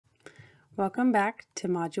Welcome back to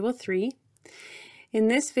Module 3. In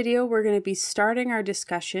this video, we're going to be starting our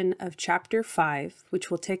discussion of Chapter 5, which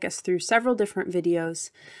will take us through several different videos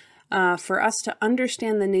for us to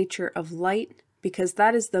understand the nature of light, because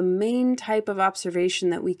that is the main type of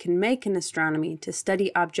observation that we can make in astronomy to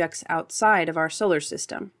study objects outside of our solar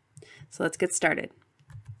system. So let's get started.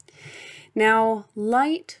 Now,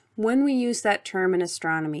 light, when we use that term in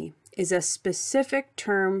astronomy, is a specific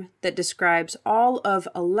term that describes all of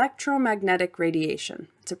electromagnetic radiation.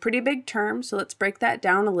 It's a pretty big term, so let's break that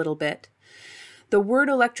down a little bit. The word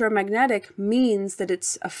electromagnetic means that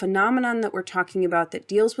it's a phenomenon that we're talking about that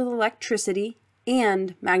deals with electricity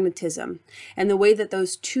and magnetism, and the way that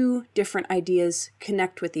those two different ideas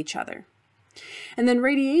connect with each other. And then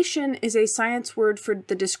radiation is a science word for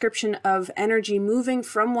the description of energy moving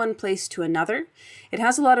from one place to another. It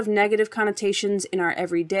has a lot of negative connotations in our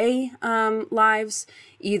everyday lives.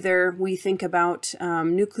 Either we think about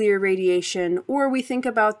nuclear radiation, or we think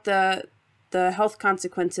about the health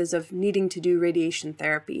consequences of needing to do radiation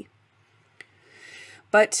therapy.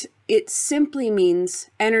 But it simply means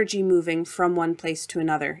energy moving from one place to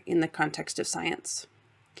another in the context of science.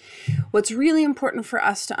 What's really important for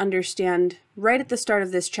us to understand right at the start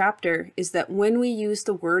of this chapter is that when we use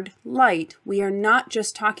the word light, we are not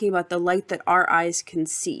just talking about the light that our eyes can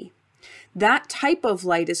see. That type of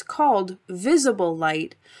light is called visible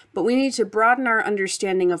light, but we need to broaden our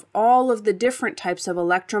understanding of all of the different types of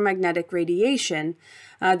electromagnetic radiation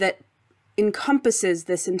that encompasses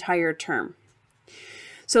this entire term.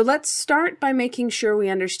 So let's start by making sure we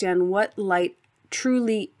understand what light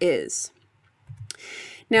truly is.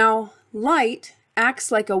 Now, light acts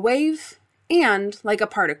like a wave and like a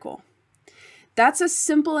particle. That's a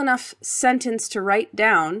simple enough sentence to write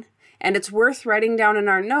down, and it's worth writing down in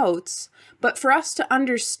our notes, but for us to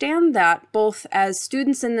understand that, both as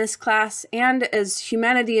students in this class and as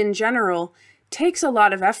humanity in general, takes a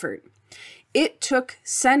lot of effort. It took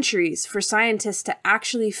centuries for scientists to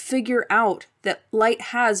actually figure out that light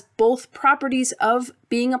has both properties of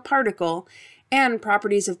being a particle and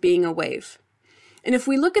properties of being a wave. And if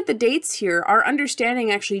we look at the dates here, our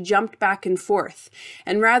understanding actually jumped back and forth.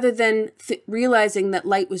 And rather than realizing that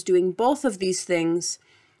light was doing both of these things,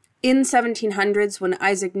 in 1700s, when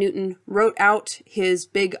Isaac Newton wrote out his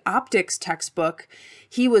big optics textbook,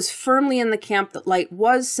 he was firmly in the camp that light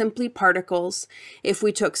was simply particles. If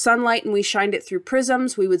we took sunlight and we shined it through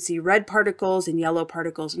prisms, we would see red particles and yellow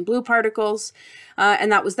particles and blue particles,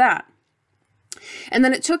 and that was that. And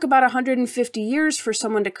then it took about 150 years for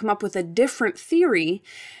someone to come up with a different theory,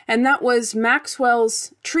 and that was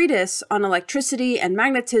Maxwell's treatise on electricity and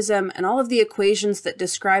magnetism and all of the equations that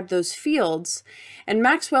describe those fields. And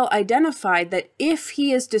Maxwell identified that if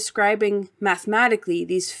he is describing mathematically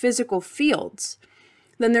these physical fields,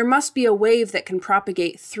 then there must be a wave that can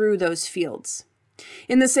propagate through those fields.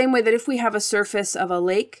 In the same way that if we have a surface of a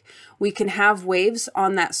lake, we can have waves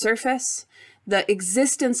on that surface. The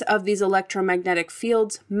existence of these electromagnetic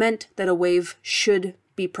fields meant that a wave should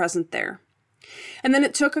be present there. And then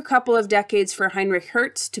it took a couple of decades for Heinrich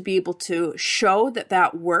Hertz to be able to show that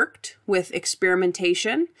that worked with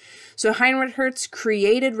experimentation. So Heinrich Hertz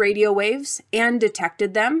created radio waves and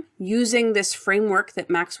detected them using this framework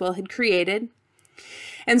that Maxwell had created.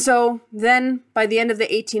 And so then by the end of the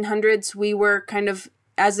 1800s, we were kind of,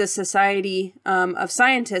 as a society of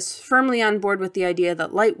scientists, firmly on board with the idea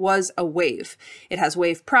that light was a wave. It has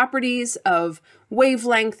wave properties of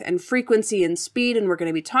wavelength and frequency and speed, and we're going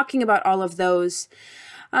to be talking about all of those.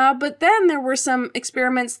 But then there were some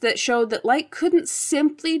experiments that showed that light couldn't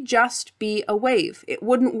simply just be a wave. It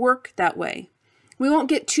wouldn't work that way. We won't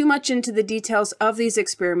get too much into the details of these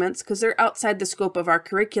experiments because they're outside the scope of our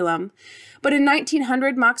curriculum. But in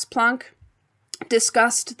 1900, Max Planck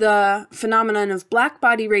discussed the phenomenon of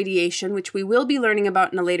blackbody radiation, which we will be learning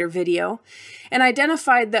about in a later video, and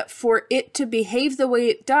identified that for it to behave the way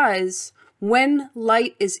it does, when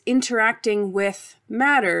light is interacting with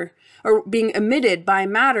matter, or being emitted by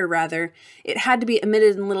matter rather, it had to be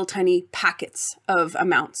emitted in little tiny packets of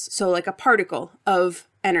amounts, so like a particle of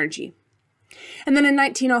energy. And then in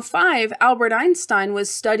 1905, Albert Einstein was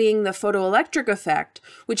studying the photoelectric effect,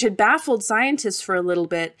 which had baffled scientists for a little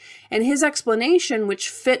bit, and his explanation, which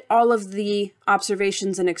fit all of the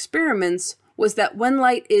observations and experiments, was that when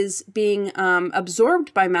light is being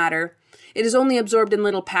absorbed by matter, it is only absorbed in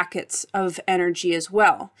little packets of energy as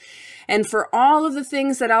well. And for all of the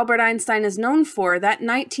things that Albert Einstein is known for, that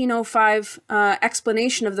 1905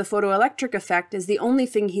 explanation of the photoelectric effect is the only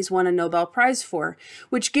thing he's won a Nobel Prize for,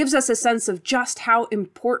 which gives us a sense of just how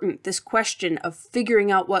important this question of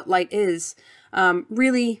figuring out what light is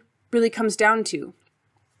really comes down to.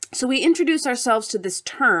 So we introduce ourselves to this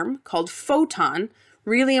term called photon,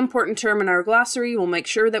 really important term in our glossary. We'll make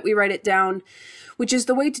sure that we write it down, which is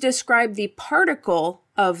the way to describe the particle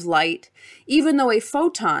of light, even though a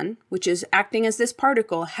photon, which is acting as this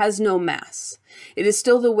particle, has no mass. It is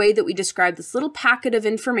still the way that we describe this little packet of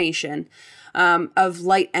information of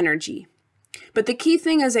light energy. But the key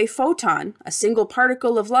thing is a photon, a single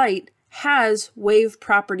particle of light, has wave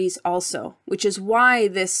properties also, which is why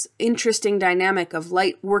this interesting dynamic of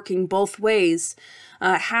light working both ways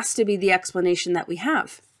has to be the explanation that we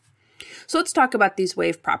have. So let's talk about these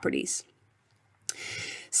wave properties.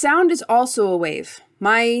 Sound is also a wave.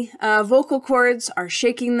 My vocal cords are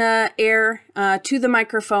shaking the air to the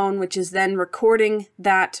microphone, which is then recording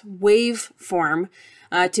that wave form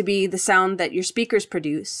to be the sound that your speakers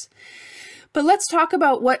produce. But let's talk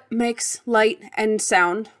about what makes light and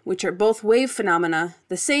sound, which are both wave phenomena,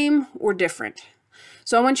 the same or different.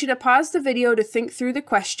 So I want you to pause the video to think through the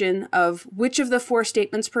question of which of the 4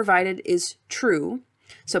 statements provided is true.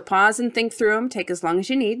 So pause and think through them, take as long as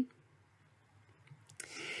you need.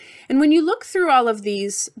 And when you look through all of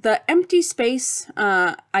these, the empty space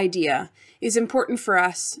idea is important for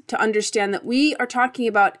us to understand that we are talking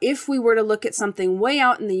about if we were to look at something way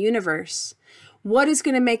out in the universe, what is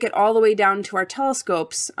going to make it all the way down to our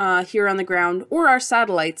telescopes here on the ground or our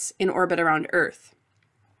satellites in orbit around Earth.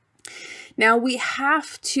 Now we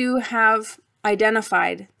have to have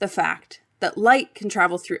identified the fact that light can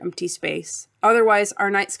travel through empty space. Otherwise, our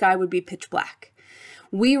night sky would be pitch black.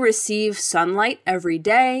 We receive sunlight every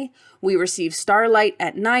day. We receive starlight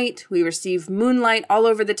at night. We receive moonlight all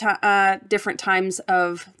over the different times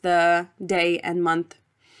of the day and month.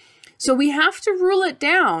 So we have to rule it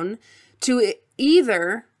down to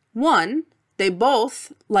either 1, they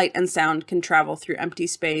both, light and sound, can travel through empty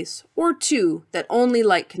space, or 2, that only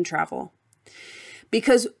light can travel.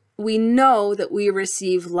 Because we know that we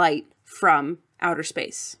receive light from outer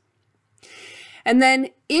space. And then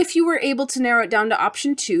if you were able to narrow it down to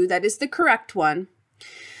option 2, that is the correct one,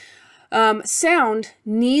 sound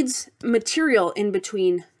needs material in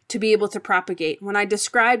between to be able to propagate. When I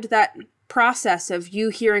described that process of you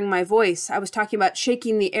hearing my voice, I was talking about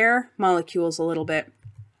shaking the air molecules a little bit.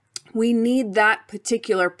 We need that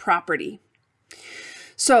particular property.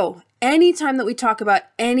 So anytime that we talk about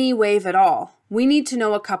any wave at all, we need to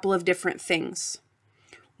know a couple of different things.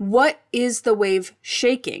 What is the wave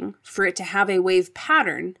shaking for it to have a wave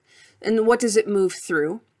pattern, and what does it move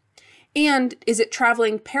through? And is it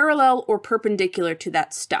traveling parallel or perpendicular to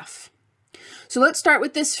that stuff? So let's start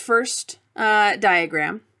with this first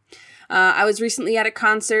diagram. I was recently at a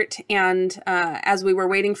concert, and as we were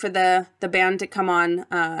waiting for the band to come on,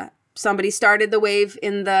 somebody started the wave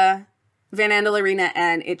in the Van Andel Arena,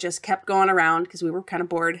 and it just kept going around because we were kind of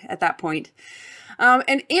bored at that point.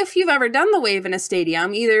 And if you've ever done the wave in a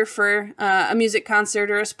stadium, either for a music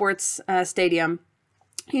concert or a sports stadium,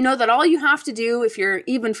 you know that all you have to do, if you're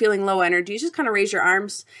even feeling low energy, is just kind of raise your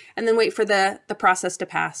arms and then wait for the process to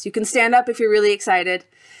pass. You can stand up if you're really excited.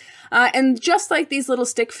 And just like these little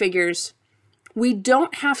stick figures, we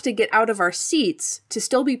don't have to get out of our seats to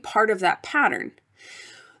still be part of that pattern.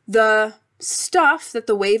 The stuff that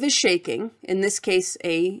the wave is shaking, in this case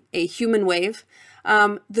a human wave,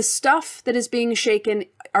 the stuff that is being shaken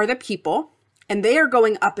are the people, and they are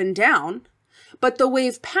going up and down, but the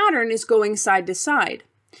wave pattern is going side to side.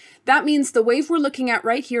 That means the wave we're looking at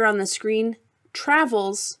right here on the screen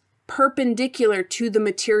travels perpendicular to the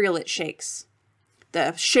material it shakes.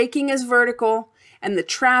 The shaking is vertical and the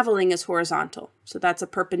traveling is horizontal. So that's a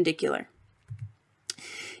perpendicular.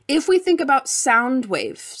 If we think about sound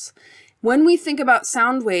waves, when we think about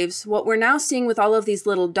sound waves, what we're now seeing with all of these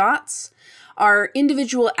little dots are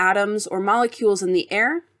individual atoms or molecules in the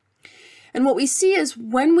air. And what we see is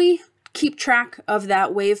when we keep track of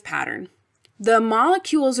that wave pattern, the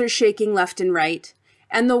molecules are shaking left and right,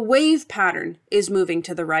 and the wave pattern is moving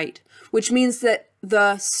to the right, which means that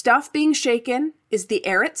the stuff being shaken is the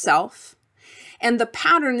air itself, and the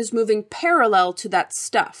pattern is moving parallel to that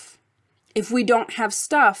stuff. If we don't have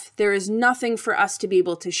stuff, there is nothing for us to be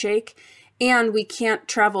able to shake, and we can't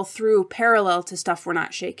travel through parallel to stuff we're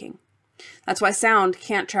not shaking. That's why sound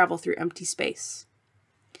can't travel through empty space.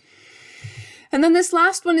 And then this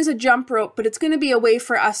last one is a jump rope, but it's going to be a way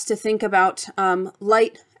for us to think about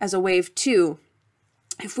light as a wave too.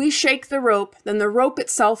 If we shake the rope, then the rope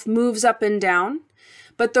itself moves up and down,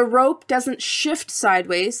 but the rope doesn't shift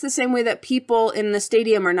sideways the same way that people in the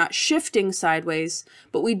stadium are not shifting sideways,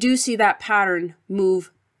 but we do see that pattern move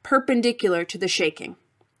perpendicular to the shaking.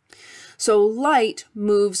 So light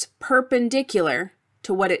moves perpendicular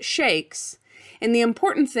to what it shakes, And the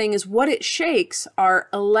important thing is what it shakes are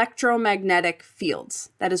electromagnetic fields.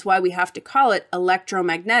 That is why we have to call it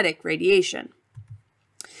electromagnetic radiation.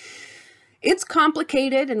 It's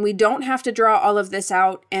complicated and we don't have to draw all of this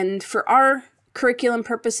out, and for our curriculum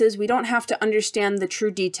purposes, we don't have to understand the true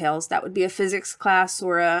details. That would be a physics class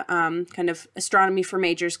or a kind of astronomy for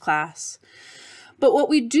majors class. But what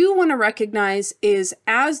we do want to recognize is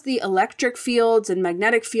as the electric fields and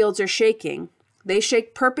magnetic fields are shaking, they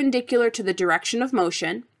shake perpendicular to the direction of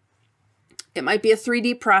motion. It might be a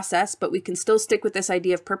 3D process, but we can still stick with this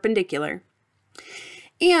idea of perpendicular.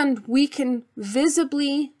 And we can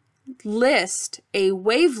visibly list a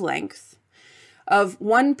wavelength of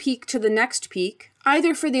one peak to the next peak,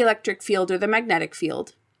 either for the electric field or the magnetic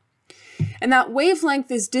field. And that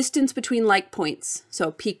wavelength is distance between like points.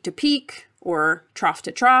 So peak to peak or trough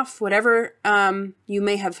to trough, whatever you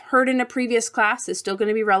may have heard in a previous class is still going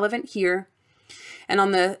to be relevant here. And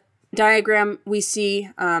on the diagram, we see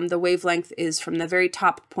the wavelength is from the very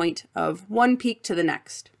top point of one peak to the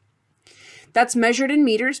next. That's measured in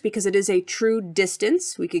meters because it is a true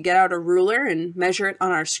distance. We could get out a ruler and measure it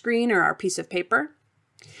on our screen or our piece of paper.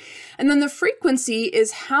 And then the frequency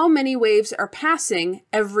is how many waves are passing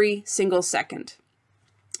every single second.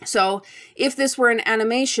 So if this were an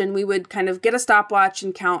animation, we would kind of get a stopwatch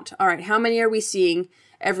and count, all right, how many are we seeing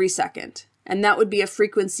every second? And that would be a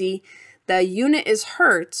frequency. The unit is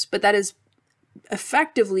hertz, but that is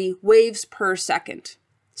effectively waves per second.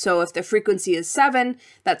 So if the frequency is 7,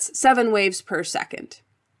 that's 7 waves per second.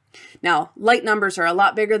 Now, light numbers are a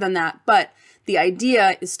lot bigger than that, but the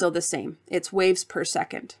idea is still the same. It's waves per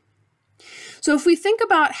second. So if we think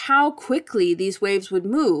about how quickly these waves would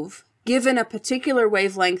move, given a particular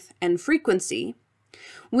wavelength and frequency,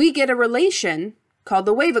 we get a relation called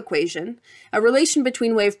the wave equation, a relation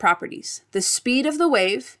between wave properties. The speed of the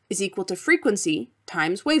wave is equal to frequency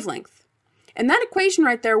times wavelength. And that equation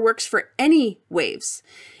right there works for any waves.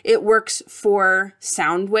 It works for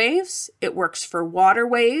sound waves, it works for water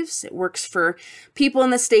waves, it works for people in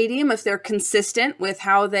the stadium if they're consistent with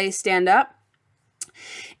how they stand up,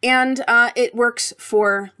 and it works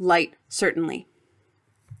for light, certainly.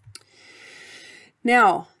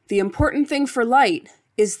 Now, the important thing for light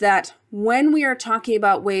is that when we are talking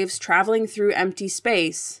about waves traveling through empty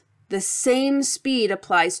space, the same speed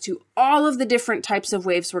applies to all of the different types of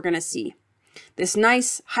waves we're going to see. This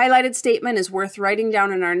nice highlighted statement is worth writing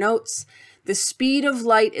down in our notes. The speed of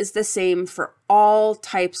light is the same for all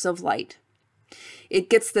types of light. It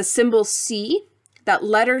gets the symbol c. That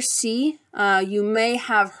letter c, you may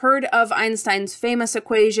have heard of Einstein's famous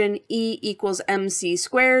equation E equals mc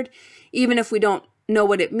squared. Even if we don't know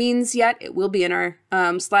what it means yet, it will be in our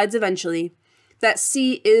slides eventually. That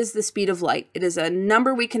c is the speed of light. It is a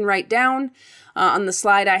number we can write down. On the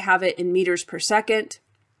slide I have it in meters per second.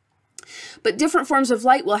 But different forms of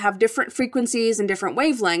light will have different frequencies and different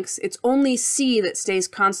wavelengths. It's only c that stays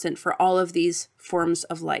constant for all of these forms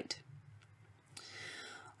of light.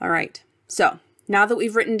 All right, so now that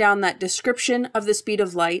we've written down that description of the speed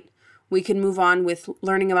of light, we can move on with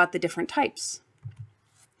learning about the different types.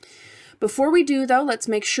 Before we do, though, let's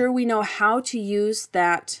make sure we know how to use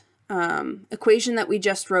that equation that we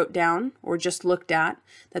just wrote down or just looked at,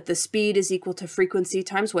 that the speed is equal to frequency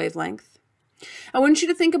times wavelength. I want you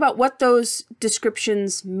to think about what those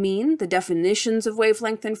descriptions mean, the definitions of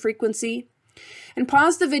wavelength and frequency, and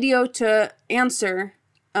pause the video to answer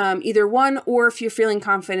either one, or if you're feeling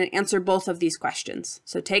confident, answer both of these questions.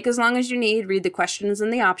 So take as long as you need, read the questions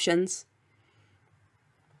and the options.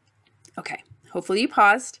 Okay, hopefully you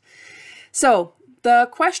paused. So the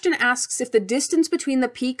question asks if the distance between the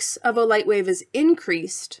peaks of a light wave is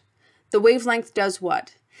increased, the wavelength does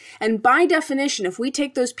what? And by definition, if we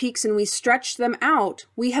take those peaks and we stretch them out,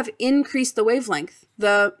 we have increased the wavelength.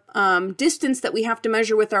 The distance that we have to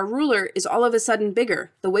measure with our ruler is all of a sudden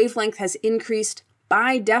bigger. The wavelength has increased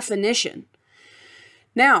by definition.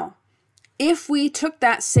 Now, if we took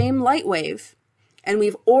that same light wave and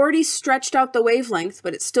we've already stretched out the wavelength,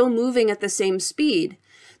 but it's still moving at the same speed,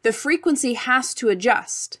 the frequency has to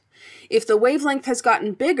adjust. If the wavelength has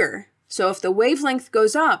gotten bigger, so if the wavelength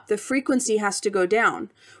goes up, the frequency has to go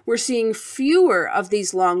down. We're seeing fewer of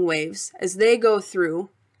these long waves as they go through.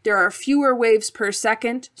 There are fewer waves per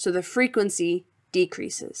second, so the frequency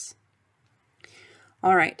decreases.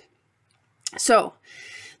 All right. So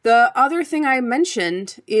the other thing I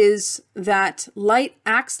mentioned is that light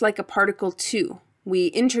acts like a particle too. We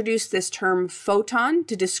introduced this term photon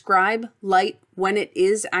to describe light when it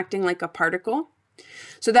is acting like a particle.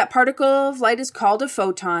 So that particle of light is called a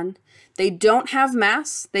photon. They don't have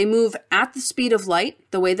mass. They move at the speed of light,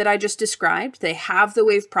 the way that I just described. They have the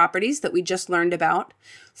wave properties that we just learned about.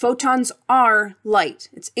 Photons are light.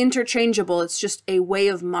 It's interchangeable. It's just a way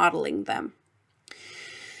of modeling them.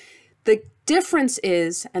 The difference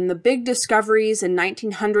is, and the big discoveries in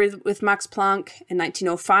 1900 with Max Planck and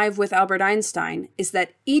 1905 with Albert Einstein, is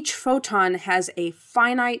that each photon has a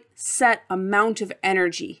finite set amount of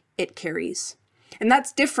energy it carries. And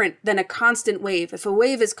that's different than a constant wave. If a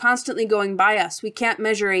wave is constantly going by us, we can't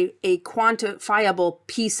measure a quantifiable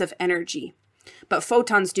piece of energy. But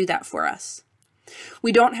photons do that for us.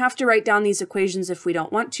 We don't have to write down these equations if we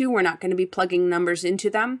don't want to. We're not going to be plugging numbers into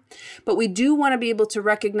them. But we do want to be able to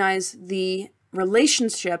recognize the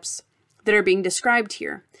relationships that are being described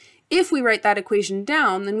here. If we write that equation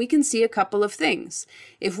down, then we can see a couple of things.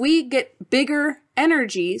 If we get bigger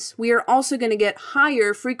energies, we are also going to get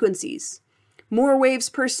higher frequencies. More waves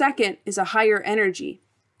per second is a higher energy.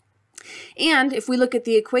 And if we look at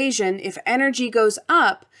the equation, if energy goes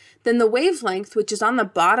up, then the wavelength, which is on the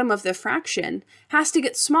bottom of the fraction, has to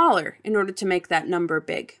get smaller in order to make that number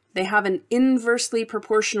big. They have an inversely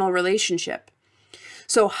proportional relationship.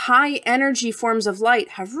 So high energy forms of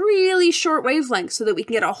light have really short wavelengths so that we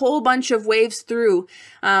can get a whole bunch of waves through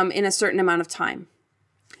in a certain amount of time.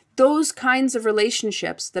 Those kinds of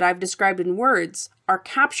relationships that I've described in words are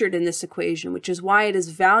captured in this equation, which is why it is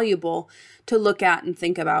valuable to look at and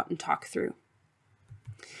think about and talk through.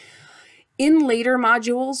 In later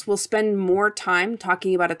modules, we'll spend more time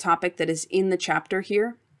talking about a topic that is in the chapter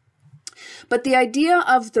here. But the idea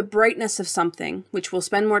of the brightness of something, which we'll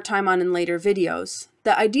spend more time on in later videos,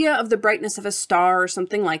 the idea of the brightness of a star or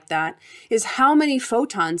something like that is how many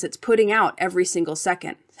photons it's putting out every single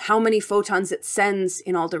second, how many photons it sends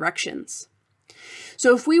in all directions.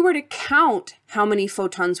 So if we were to count how many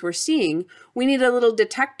photons we're seeing, we need a little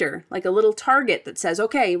detector, like a little target that says,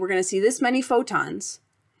 okay, we're going to see this many photons.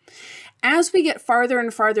 As we get farther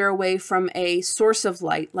and farther away from a source of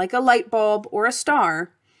light, like a light bulb or a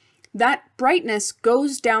star, that brightness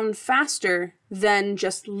goes down faster than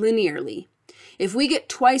just linearly. If we get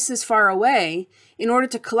twice as far away, in order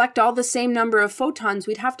to collect all the same number of photons,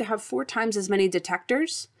 we'd have to have 4 times as many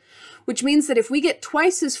detectors, which means that if we get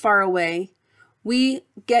twice as far away, we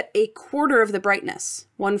get 1/4 of the brightness,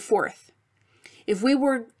 1/4. If we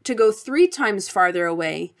were to go 3 times farther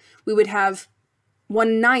away, we would have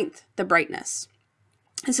 1/9 the brightness.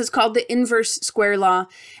 This is called the inverse square law,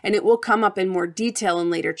 and it will come up in more detail in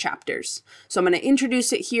later chapters. So I'm going to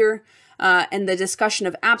introduce it here, and the discussion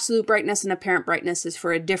of absolute brightness and apparent brightness is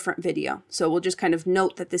for a different video. So we'll just kind of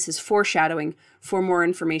note that this is foreshadowing for more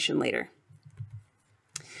information later.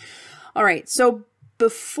 All right, so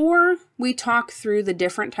before we talk through the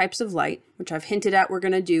different types of light, which I've hinted at we're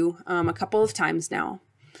going to do a couple of times now,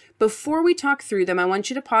 before we talk through them, I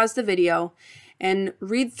want you to pause the video and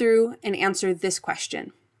read through and answer this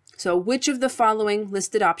question. So which of the following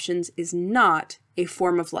listed options is not a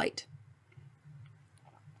form of light?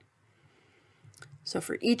 So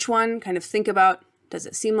for each one, kind of think about, does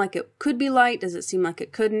it seem like it could be light? Does it seem like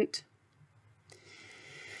it couldn't?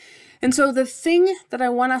 And so the thing that I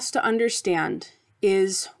want us to understand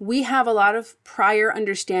is we have a lot of prior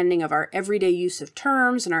understanding of our everyday use of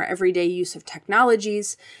terms and our everyday use of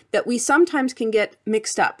technologies that we sometimes can get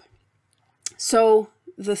mixed up. So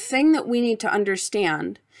the thing that we need to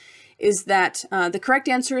understand is that the correct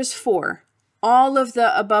answer is 4. All of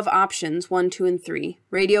the above options, 1, 2, and 3,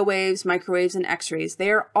 radio waves, microwaves, and X-rays,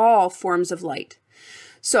 they are all forms of light.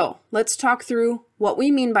 So let's talk through what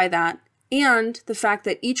we mean by that and the fact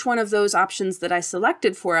that each one of those options that I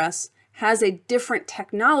selected for us has a different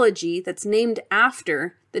technology that's named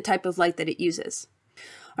after the type of light that it uses.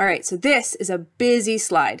 All right, so this is a busy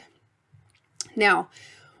slide. Now,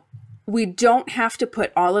 we don't have to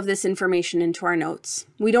put all of this information into our notes.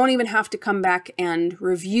 We don't even have to come back and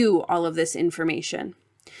review all of this information.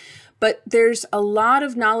 But there's a lot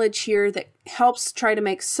of knowledge here that helps try to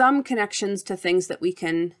make some connections to things that we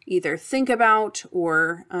can either think about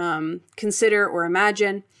or consider or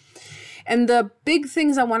imagine. And the big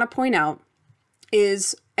things I want to point out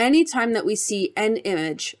is anytime that we see an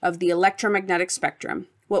image of the electromagnetic spectrum,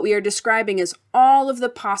 what we are describing is all of the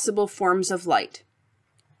possible forms of light.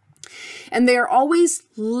 And they are always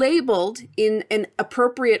labeled in an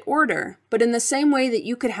appropriate order, but in the same way that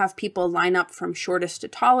you could have people line up from shortest to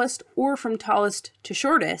tallest or from tallest to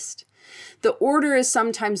shortest, the order is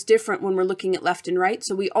sometimes different when we're looking at left and right,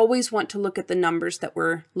 so we always want to look at the numbers that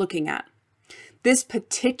we're looking at. This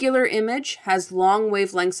particular image has long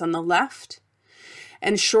wavelengths on the left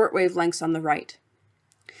and short wavelengths on the right.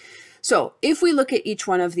 So if we look at each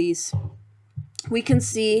one of these, we can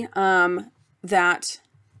see that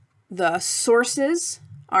the sources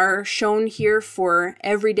are shown here for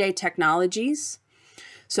everyday technologies.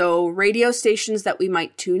 So radio stations that we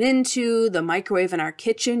might tune into, the microwave in our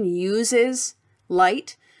kitchen uses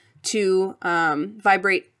light to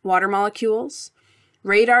vibrate water molecules.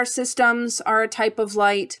 Radar systems are a type of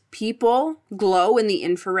light. People glow in the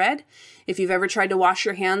infrared. If you've ever tried to wash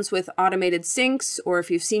your hands with automated sinks, or if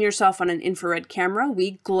you've seen yourself on an infrared camera,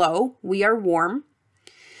 we glow, we are warm.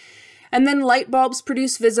 And then light bulbs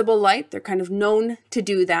produce visible light. They're kind of known to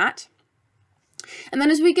do that. And then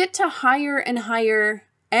as we get to higher and higher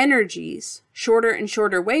energies, shorter and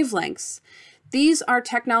shorter wavelengths, these are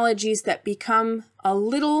technologies that become a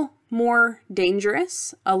little more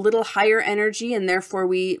dangerous, a little higher energy, and therefore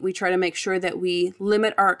we try to make sure that we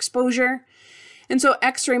limit our exposure. And so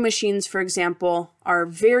X-ray machines, for example, are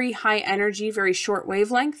very high energy, very short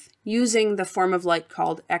wavelength, using the form of light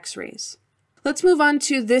called X-rays. Let's move on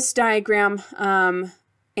to this diagram, and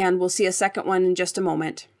we'll see a second one in just a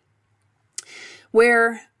moment,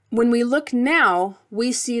 where when we look now,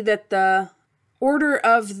 we see that the order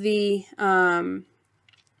of the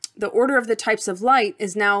types of light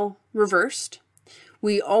is now reversed.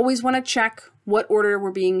 We always want to check what order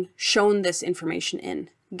we're being shown this information in.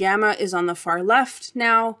 Gamma is on the far left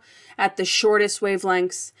now at the shortest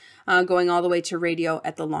wavelengths, going all the way to radio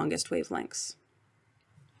at the longest wavelengths.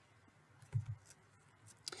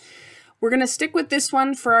 We're going to stick with this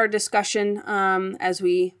one for our discussion as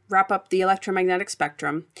we wrap up the electromagnetic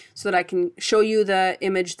spectrum, so that I can show you the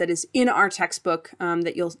image that is in our textbook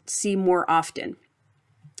that you'll see more often.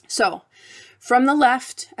 So from the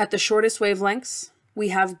left at the shortest wavelengths, we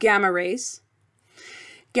have gamma rays.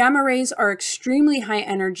 Gamma rays are extremely high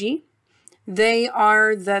energy. They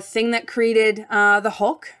are the thing that created the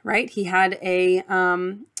Hulk, right? He had a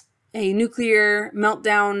nuclear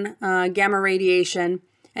meltdown, gamma radiation,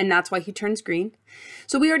 and that's why he turns green.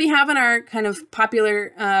 So we already have in our kind of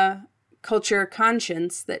popular culture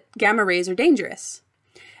conscience that gamma rays are dangerous.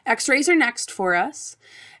 X-rays are next for us.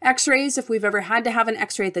 X-rays, if we've ever had to have an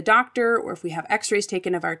X-ray at the doctor, or if we have X-rays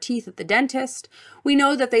taken of our teeth at the dentist, we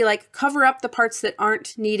know that they like cover up the parts that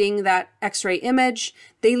aren't needing that X-ray image.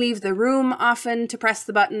 They leave the room often to press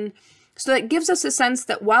the button. So that gives us a sense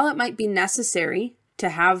that while it might be necessary to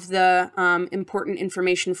have the important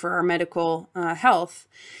information for our medical health,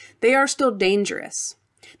 they are still dangerous.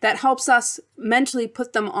 That helps us mentally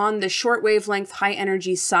put them on the short wavelength, high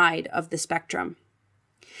energy side of the spectrum.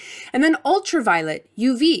 And then ultraviolet,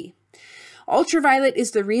 UV. Ultraviolet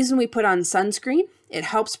is the reason we put on sunscreen. It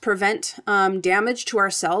helps prevent damage to our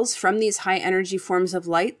cells from these high energy forms of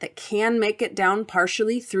light that can make it down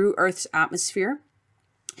partially through Earth's atmosphere.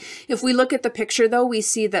 If we look at the picture, though, we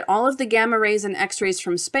see that all of the gamma rays and X-rays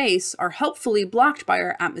from space are helpfully blocked by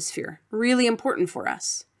our atmosphere. Really important for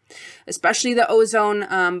us, especially the ozone,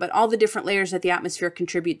 but all the different layers of the atmosphere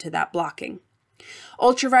contribute to that blocking.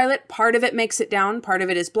 Ultraviolet, part of it makes it down, part of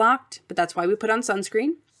it is blocked, but that's why we put on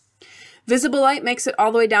sunscreen. Visible light makes it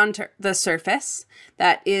all the way down to the surface.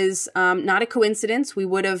 That is not a coincidence. We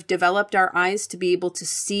would have developed our eyes to be able to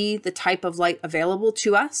see the type of light available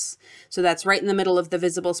to us. So that's right in the middle of the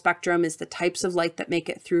visible spectrum is the types of light that make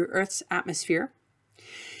it through Earth's atmosphere.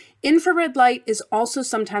 Infrared light is also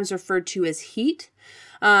sometimes referred to as heat.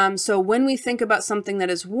 So when we think about something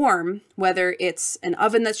that is warm, whether it's an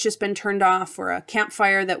oven that's just been turned off or a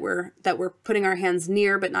campfire that we're putting our hands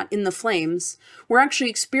near but not in the flames, we're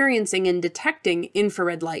actually experiencing and detecting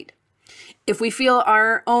infrared light. If we feel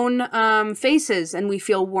our own faces and we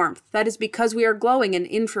feel warmth, that is because we are glowing in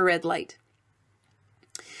infrared light.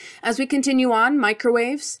 As we continue on,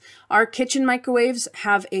 microwaves. Our kitchen microwaves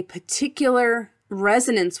have a particular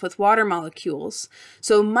resonance with water molecules.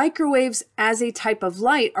 So microwaves as a type of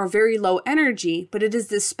light are very low energy, but it is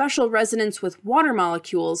this special resonance with water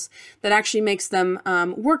molecules that actually makes them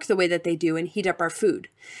work the way that they do and heat up our food.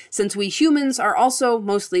 Since we humans are also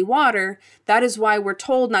mostly water, that is why we're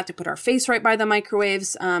told not to put our face right by the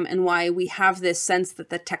microwaves, and why we have this sense that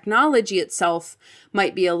the technology itself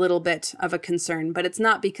might be a little bit of a concern, but it's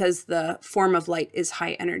not because the form of light is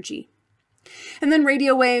high energy. And then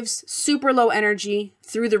radio waves, super low energy.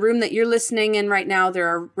 Through the room that you're listening in right now, there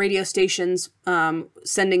are radio stations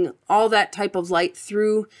sending all that type of light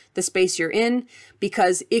through the space you're in,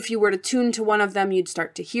 because if you were to tune to one of them, you'd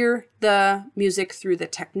start to hear the music through the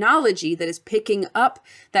technology that is picking up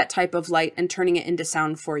that type of light and turning it into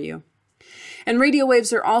sound for you. And radio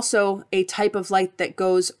waves are also a type of light that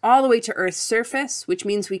goes all the way to Earth's surface, which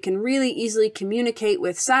means we can really easily communicate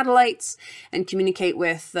with satellites and communicate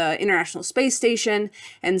with the International Space Station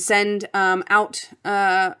and send out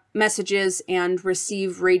messages and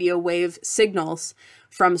receive radio wave signals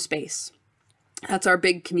from space. That's our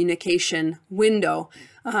big communication window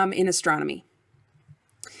in astronomy.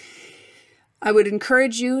 I would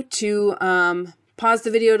encourage you to pause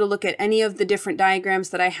the video to look at any of the different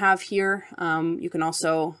diagrams that I have here. You can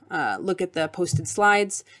also look at the posted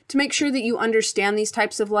slides to make sure that you understand these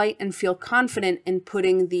types of light and feel confident in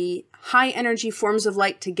putting the high energy forms of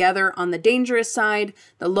light together on the dangerous side,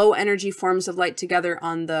 the low energy forms of light together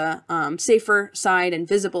on the safer side, and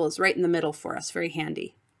visible is right in the middle for us, very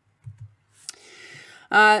handy.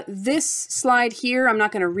 This slide here, I'm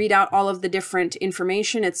not going to read out all of the different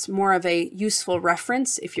information. It's more of a useful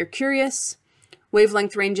reference if you're curious.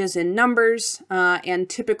 Wavelength ranges in numbers and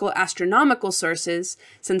typical astronomical sources,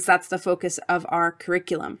 since that's the focus of our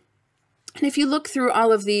curriculum. And if you look through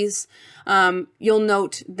all of these, you'll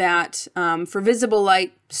note that for visible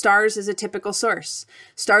light, stars is a typical source.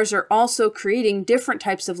 Stars are also creating different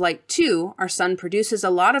types of light too. Our sun produces a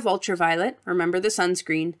lot of ultraviolet, remember the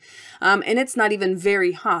sunscreen, and it's not even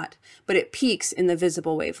very hot, but it peaks in the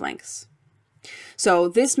visible wavelengths. So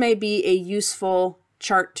this may be a useful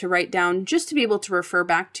chart to write down just to be able to refer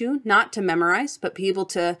back to, not to memorize, but be able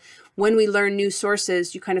to, when we learn new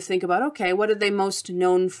sources, you kind of think about, okay, what are they most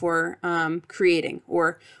known for creating,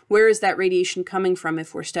 or where is that radiation coming from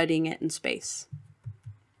if we're studying it in space?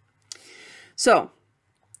 So,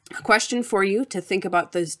 a question for you to think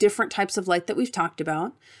about those different types of light that we've talked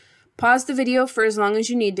about. Pause the video for as long as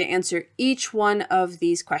you need to answer each one of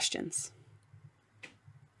these questions.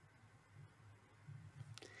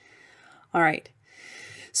 All right.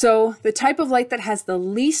 So the type of light that has the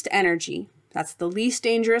least energy, that's the least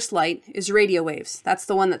dangerous light, is radio waves. That's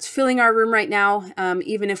the one that's filling our room right now,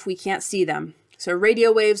 even if we can't see them. So radio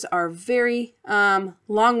waves are very long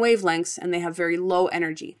wavelengths, and they have very low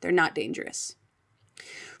energy. They're not dangerous.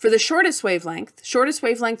 For the shortest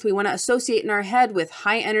wavelength we want to associate in our head with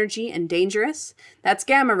high energy and dangerous. That's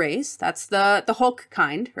gamma rays. That's the Hulk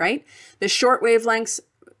kind, right? The short wavelengths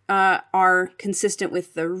are consistent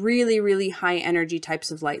with the really, really high energy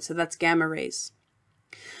types of light. So that's gamma rays.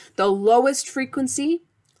 The lowest frequency,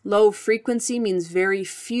 low frequency means very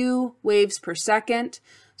few waves per second.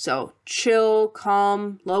 So chill,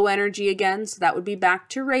 calm, low energy again. So that would be back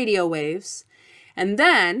to radio waves. And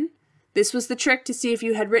then this was the trick to see if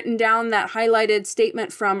you had written down that highlighted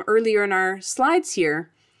statement from earlier in our slides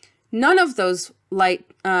here. None of those light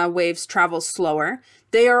waves travel slower.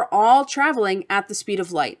 They are all traveling at the speed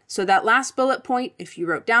of light. So that last bullet point, if you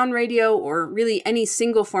wrote down radio or really any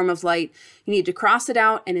single form of light, you need to cross it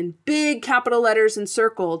out and in big capital letters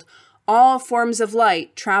encircled, all forms of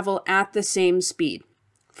light travel at the same speed.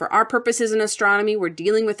 For our purposes in astronomy, we're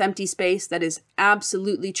dealing with empty space. That is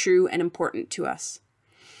absolutely true and important to us.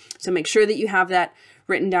 So make sure that you have that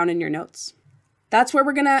written down in your notes. That's where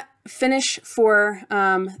we're going to finish for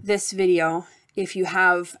this video. If you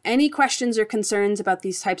have any questions or concerns about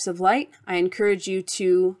these types of light, I encourage you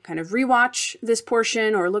to kind of rewatch this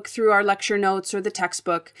portion or look through our lecture notes or the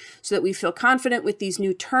textbook so that we feel confident with these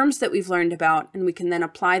new terms that we've learned about, and we can then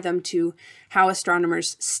apply them to how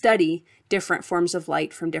astronomers study different forms of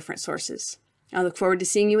light from different sources. I look forward to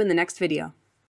seeing you in the next video.